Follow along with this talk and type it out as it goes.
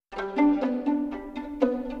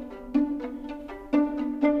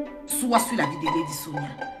vois sur la vie de Lady Sonia.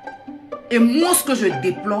 Et moi, ce que je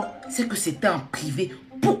déplore, c'est que c'était en privé.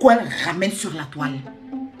 Pourquoi elle ramène sur la toile?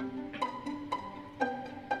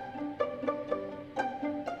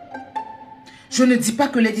 Je ne dis pas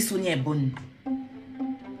que Lady Sonia est bonne.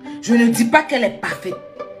 Je ne dis pas qu'elle est parfaite.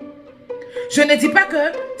 Je ne dis pas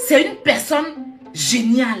que c'est une personne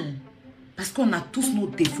géniale. Parce qu'on a tous nos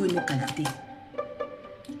défauts et nos qualités.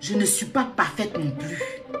 Je ne suis pas parfaite non plus.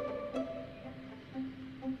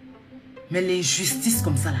 Mais l'injustice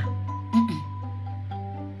comme ça là.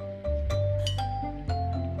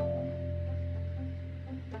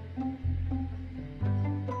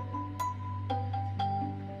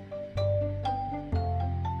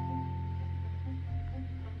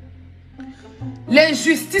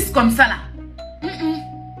 L'injustice comme ça là.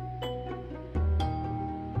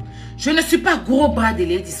 Je ne suis pas gros bras de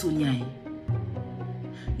Lady Sonia.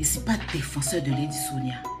 Je ne suis pas défenseur de Lady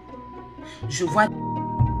Sonia. Je vois...